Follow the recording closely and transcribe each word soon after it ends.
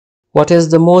What is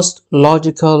the most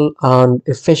logical and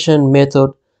efficient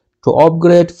method to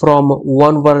upgrade from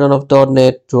one version of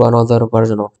 .NET to another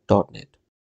version of .NET?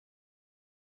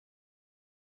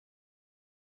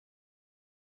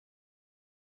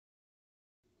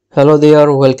 Hello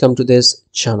there, welcome to this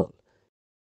channel.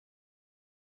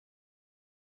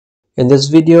 In this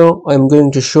video, I am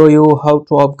going to show you how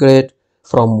to upgrade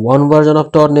from one version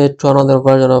of .NET to another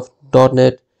version of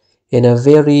 .NET in a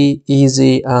very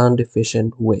easy and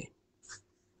efficient way.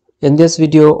 In this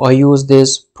video, I use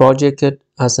this project kit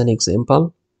as an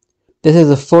example. This is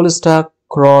a full stack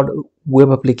CRUD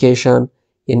web application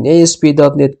in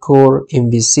ASP.NET Core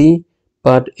MVC,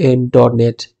 but in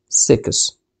 .NET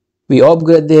 6. We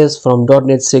upgrade this from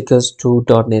 .NET 6 to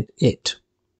 .NET 8.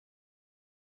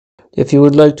 If you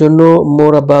would like to know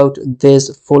more about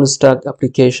this full stack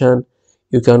application,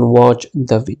 you can watch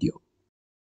the video.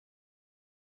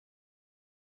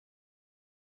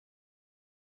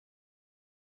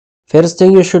 First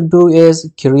thing you should do is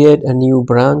create a new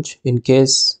branch in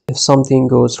case if something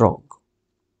goes wrong.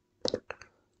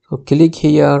 So click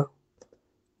here,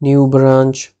 new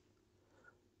branch.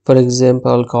 For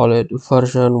example, call it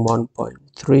version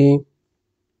 1.3.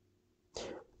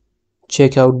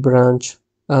 Checkout branch,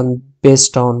 and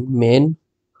based on main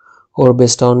or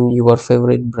based on your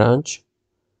favorite branch,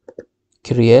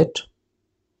 create.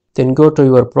 Then go to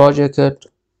your project kit,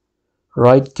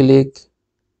 right click,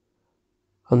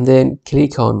 and then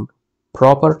click on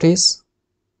properties.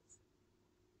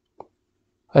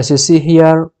 As you see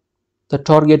here, the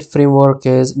target framework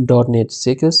is .NET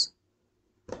 6.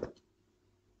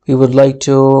 We would like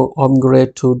to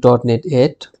upgrade to .NET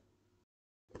 8.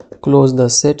 Close the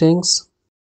settings.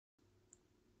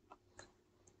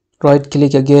 Right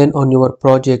click again on your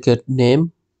project kit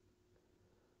name.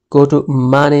 Go to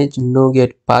manage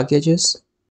NuGet packages.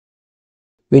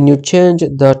 When you change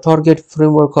the target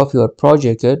framework of your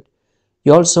project kit,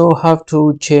 you also have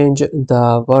to change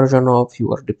the version of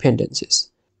your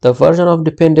dependencies. The version of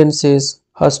dependencies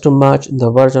has to match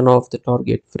the version of the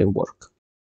target framework.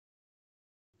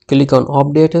 Click on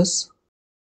updates.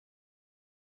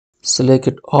 Select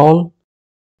it all.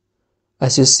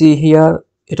 As you see here,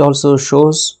 it also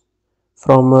shows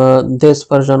from this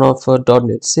version of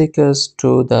 .NET 6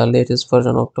 to the latest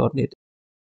version of .NET,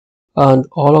 and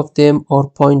all of them are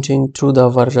pointing to the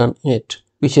version 8,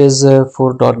 which is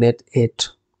for .NET 8.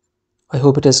 I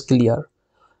hope it is clear.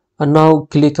 And now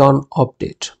click on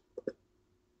update.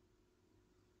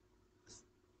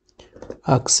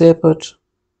 Accept it.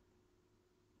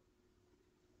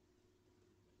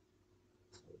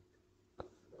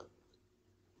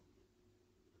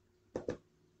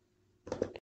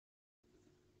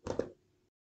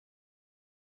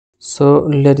 So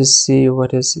let us see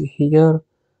what is here.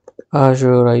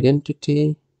 Azure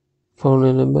identity,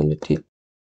 vulnerability.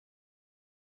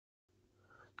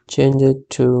 Change it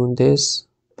to this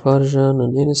version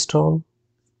and install.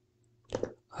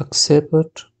 Accept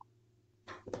it.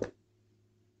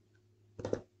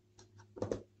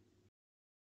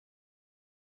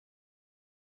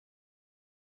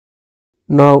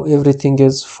 Now everything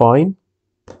is fine.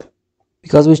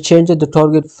 Because we changed the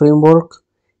target framework,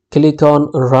 click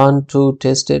on run to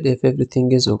test it if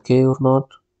everything is okay or not.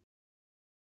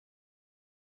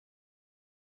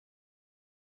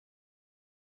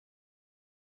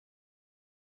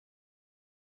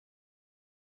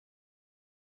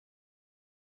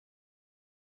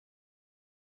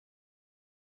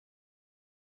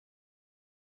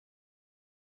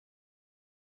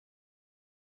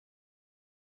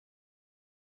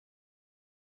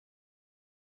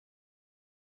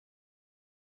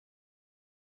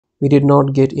 We did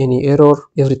not get any error.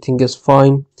 Everything is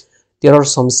fine. There are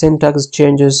some syntax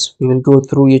changes. We will go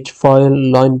through each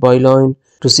file line by line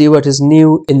to see what is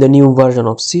new in the new version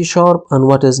of C# and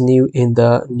what is new in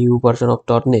the new version of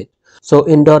 .NET. So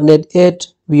in .NET 8,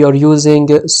 we are using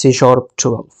C# 12.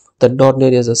 The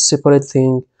 .NET is a separate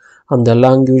thing and the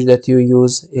language that you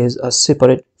use is a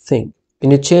separate thing. When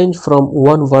you change from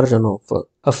one version of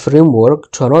a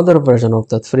framework to another version of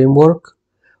that framework,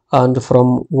 and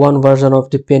from one version of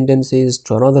dependencies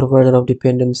to another version of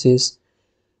dependencies,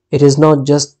 it is not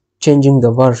just changing the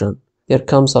version. There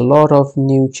comes a lot of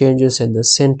new changes in the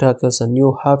syntax, and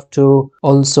you have to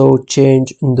also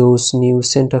change those new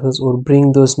syntaxes or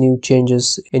bring those new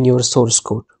changes in your source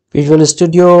code. Visual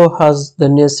Studio has the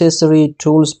necessary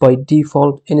tools by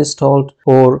default installed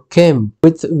or came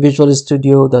with Visual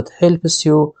Studio that helps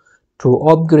you to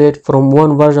upgrade from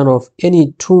one version of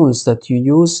any tools that you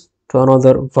use to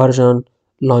another version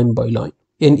line by line.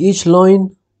 In each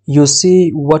line, you see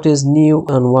what is new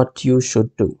and what you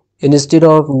should do. Instead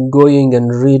of going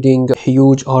and reading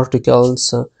huge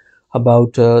articles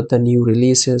about the new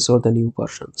releases or the new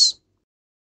versions.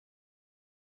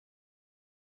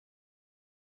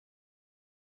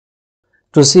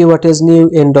 To see what is new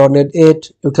in .NET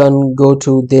 8, you can go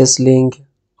to this link.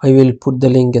 I will put the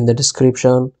link in the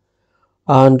description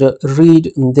and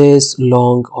read this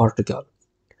long article.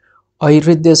 I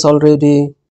read this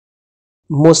already.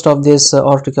 Most of this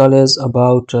article is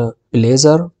about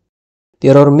Blazor.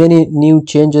 There are many new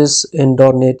changes in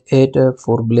 .NET 8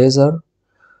 for Blazor,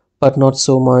 but not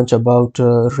so much about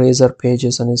Razor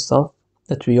pages and stuff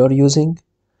that we are using.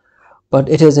 But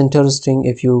it is interesting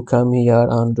if you come here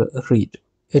and read.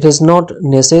 It is not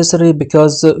necessary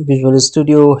because Visual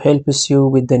Studio helps you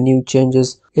with the new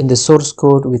changes in the source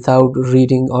code without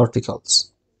reading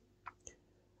articles.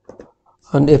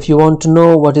 And if you want to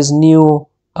know what is new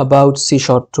about C#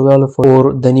 12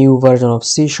 or the new version of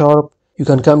C#, you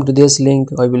can come to this link.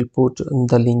 I will put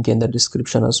the link in the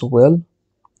description as well.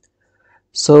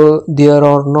 So there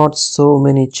are not so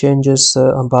many changes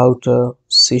about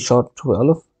C#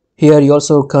 12. Here you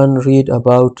also can read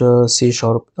about C#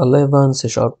 11, C#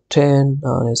 10,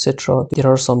 and etc. There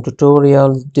are some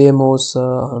tutorials, demos,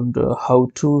 and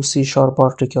how-to C#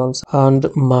 articles, and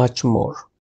much more.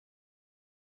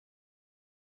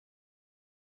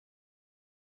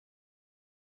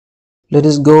 Let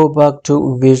us go back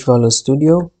to Visual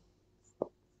Studio.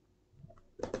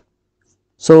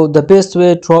 So the best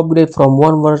way to upgrade from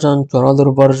one version to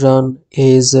another version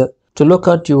is to look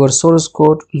at your source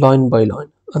code line by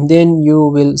line, and then you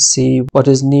will see what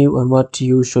is new and what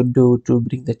you should do to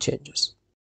bring the changes.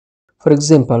 For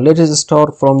example, let us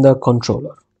start from the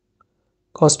controller.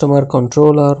 Customer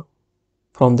controller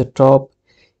from the top.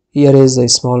 Here is a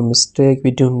small mistake.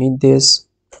 We don't need this.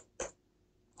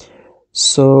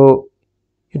 So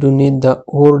you don't need the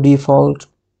or default.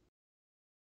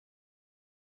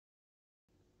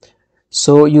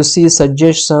 So you see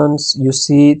suggestions, you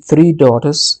see 3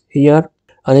 dots here,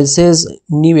 and it says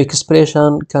new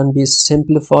expression can be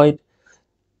simplified.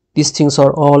 These things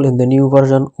are all in the new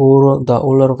version or the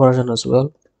older version as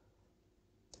well.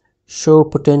 Show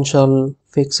potential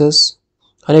fixes,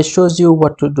 and it shows you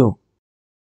what to do.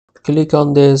 Click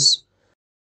on this.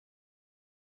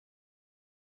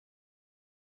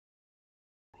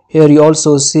 Here you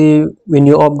also see when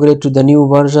you upgrade to the new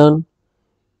version,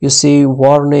 you see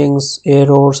warnings,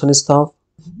 errors and stuff.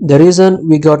 The reason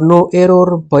we got no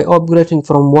error by upgrading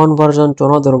from one version to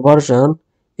another version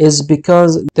is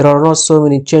because there are not so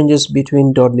many changes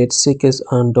between .NET 6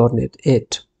 and .NET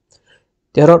 8.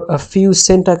 There are a few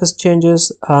syntax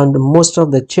changes and most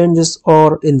of the changes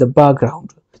are in the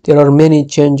background. There are many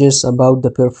changes about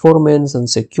the performance and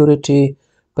security,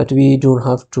 but we don't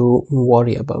have to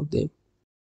worry about them.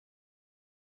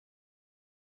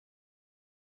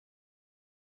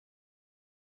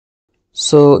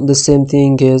 So the same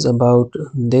thing is about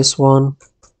this one.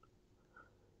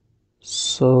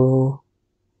 So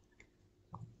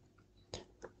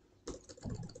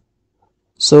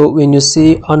when you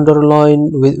see underline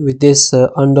with this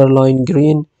underline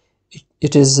green,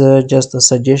 it is just a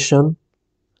suggestion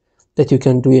that you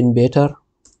can do it better.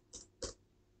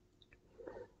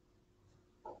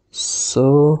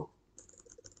 So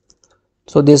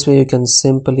this way you can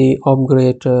simply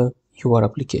upgrade your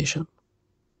application.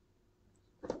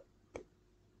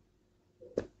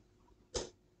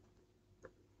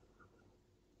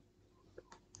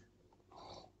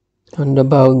 And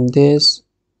about this,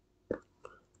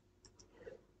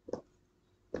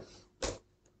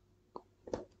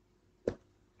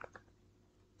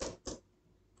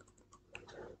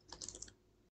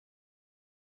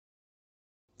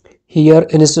 here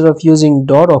instead of using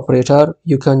dot operator,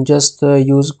 you can just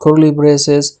use curly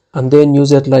braces and then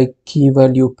use it like key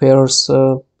value pairs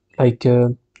like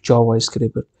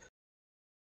JavaScript.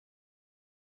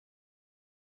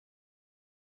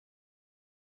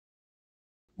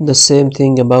 The same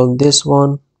thing about this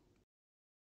one.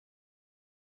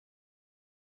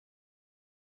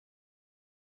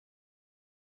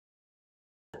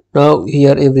 Now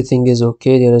here everything is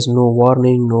okay, there is no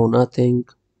warning, no nothing.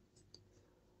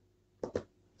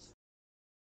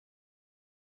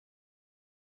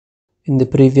 In the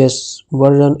previous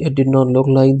version it did not look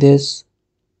like this.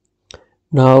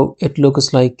 Now it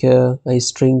looks like a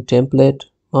string template,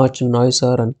 much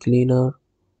nicer and cleaner.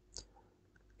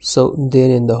 So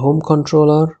then in the home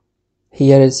controller,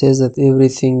 here it says that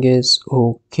everything is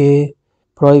okay.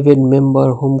 Private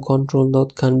member home control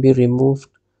node can be removed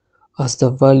as the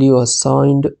value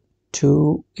assigned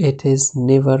to it is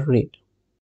never read.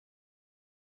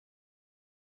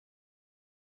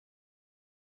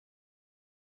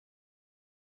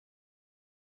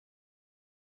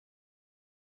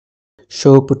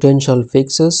 Show potential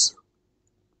fixes.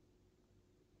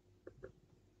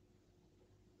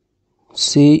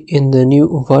 See, in the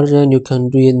new version you can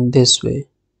do it in this way.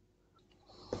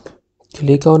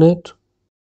 Click on it.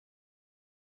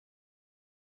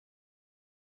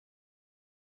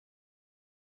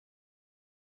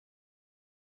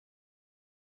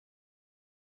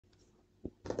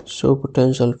 Show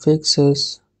potential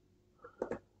fixes,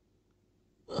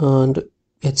 and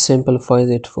it simplifies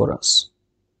it for us.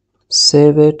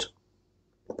 Save it.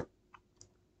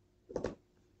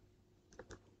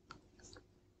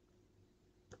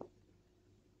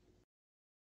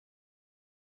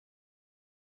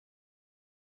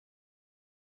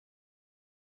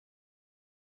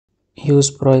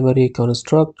 Use primary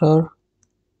constructor.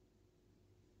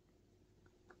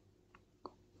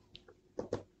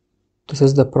 This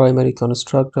is the primary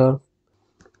constructor.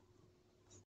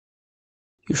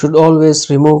 You should always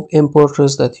remove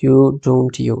importers that you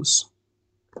don't use.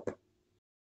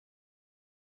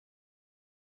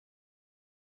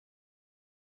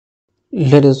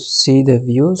 Let us see the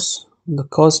views. The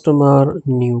customer,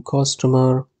 new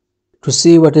customer. To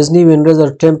see what is new in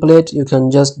Razor template, you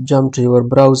can just jump to your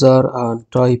browser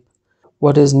and type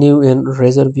what is new in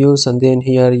Razor views, and then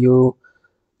here you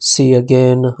see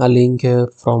again a link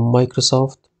from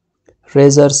Microsoft.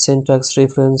 Razor syntax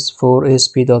reference for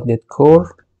ASP.NET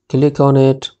Core. Click on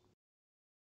it.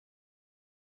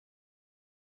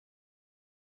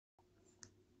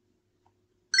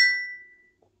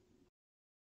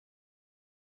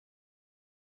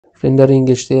 Rendering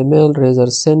HTML,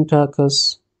 Razor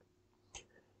syntax.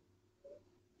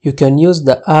 You can use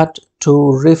the at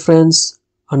to reference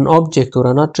an object or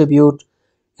an attribute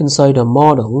inside a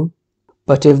model,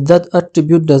 but if that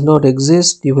attribute does not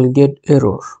exist, you will get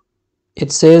error.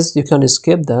 It says you can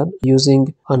escape that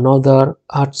using another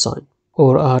at sign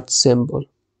or at symbol.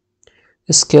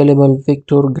 Scalable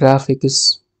vector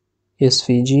graphics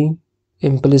SVG.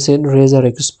 Implicit Razor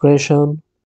expression.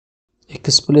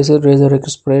 Explicit Razor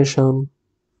expression.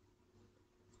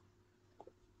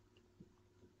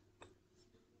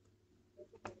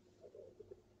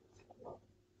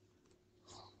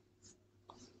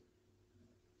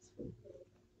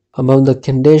 Among the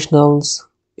conditionals,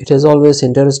 it is always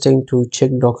interesting to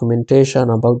check documentation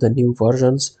about the new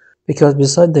versions, because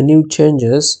beside the new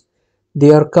changes,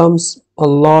 there comes a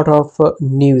lot of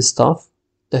new stuff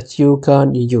that you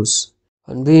can use.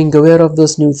 And being aware of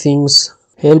those new things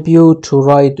help you to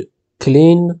write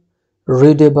clean,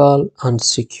 readable, and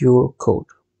secure code.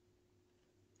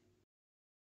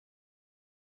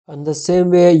 And the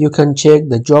same way you can check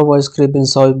the JavaScript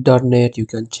inside .NET, you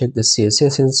can check the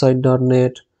CSS inside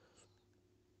 .NET.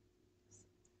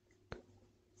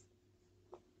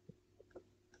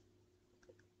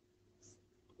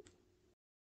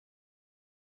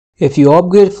 If you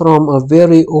upgrade from a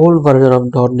very old version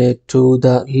of .NET to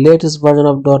the latest version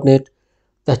of .NET,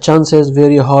 the chance is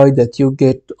very high that you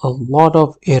get a lot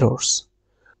of errors.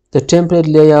 The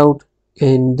template layout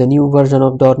in the new version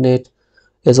of .NET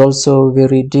is also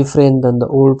very different than the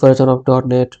old version of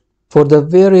 .NET. For the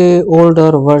very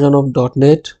older version of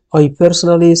 .NET, I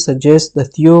personally suggest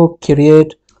that you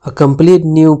create a complete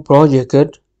new project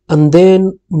and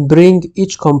then bring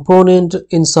each component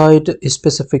inside a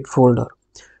specific folder.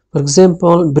 For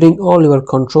example, bring all your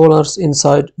controllers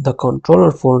inside the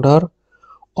controller folder,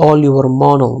 all your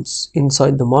models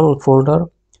inside the model folder,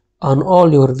 and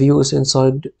all your views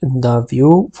inside the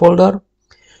view folder,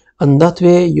 and that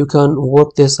way you can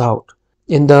work this out.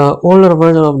 In the older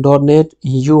version of .NET,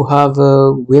 you have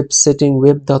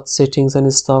web.settings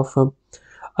and stuff, and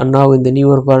now in the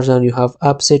newer version you have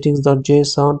app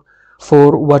settings.json.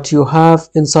 For what you have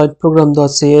inside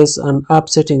program.cs and app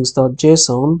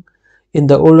settings.json, in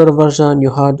the older version you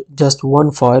had just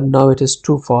one file, now it is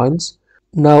two files.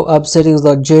 Now app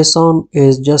settings.json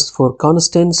is just for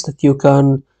constants that you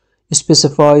can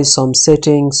specify some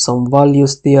settings, some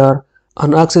values there,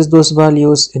 and access those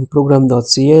values in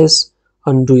program.cs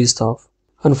and do stuff.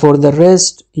 And for the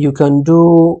rest you can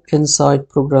do inside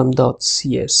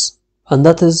program.cs. And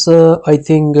that is I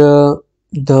think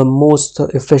the most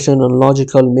efficient and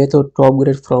logical method to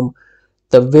upgrade from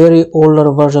the very older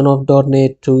version of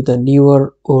 .NET to the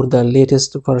newer or the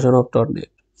latest version of .NET.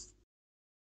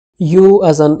 You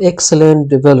as an excellent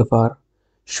developer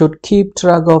should keep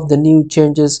track of the new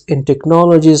changes in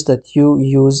technologies that you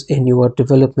use in your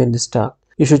development stack.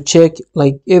 You should check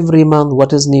like every month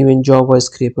what is new in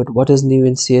JavaScript, what is new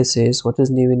in CSS, what is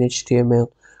new in HTML,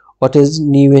 what is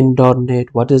new in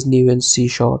 .NET, what is new in C#,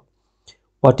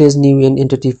 what is new in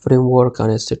Entity Framework,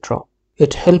 and etc.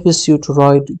 It helps you to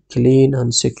write clean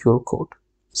and secure code.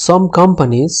 Some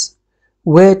companies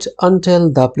wait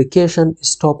until the application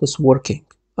stops working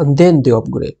and then they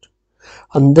upgrade.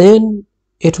 And then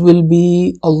it will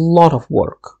be a lot of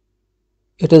work.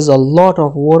 It is a lot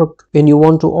of work when you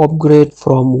want to upgrade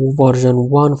from version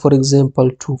 1, for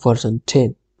example, to version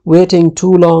 10. Waiting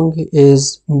too long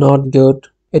is not good.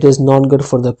 It is not good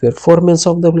for the performance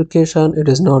of the application. It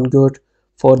is not good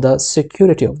for the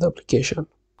security of the application.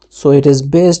 So it is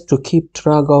best to keep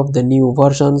track of the new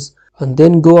versions and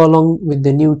then go along with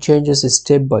the new changes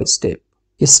step by step.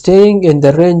 Staying in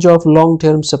the range of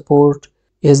long-term support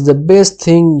is the best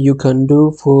thing you can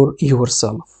do for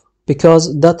yourself,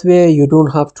 because that way you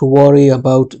don't have to worry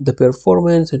about the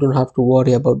performance, you don't have to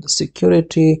worry about the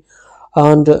security,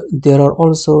 and there are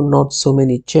also not so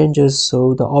many changes,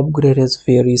 so the upgrade is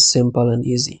very simple and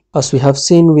easy, as we have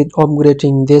seen with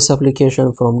upgrading this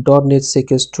application from .NET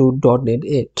 6 to .NET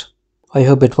 8. I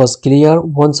hope it was clear.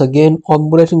 Once again,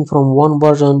 upgrading from one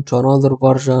version to another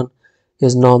version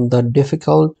is not that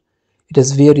difficult. It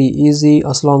is very easy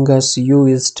as long as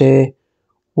you stay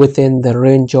within the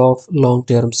range of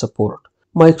long-term support.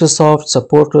 Microsoft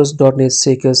supports .NET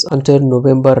 6 until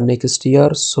November next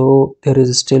year, so there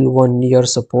is still 1 year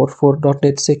support for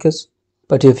 .NET 6.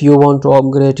 But if you want to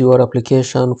upgrade your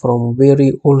application from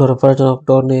very older version of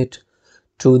 .NET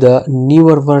to the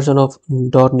newer version of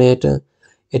 .NET,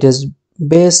 it is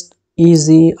best,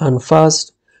 easy and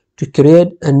fast to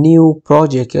create a new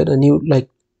project, a new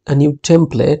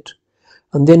template,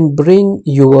 and then bring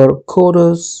your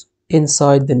codes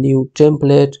inside the new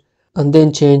template and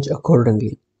then change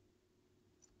accordingly.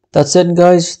 That's it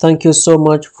guys, thank you so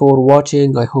much for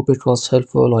watching. I hope it was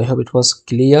helpful, I hope it was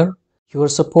clear. Your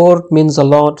support means a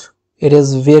lot. It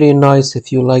is very nice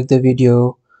if you like the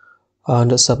video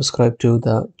and subscribe to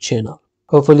the channel.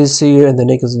 Hopefully see you in the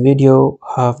next video.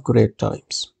 Have great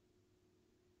times.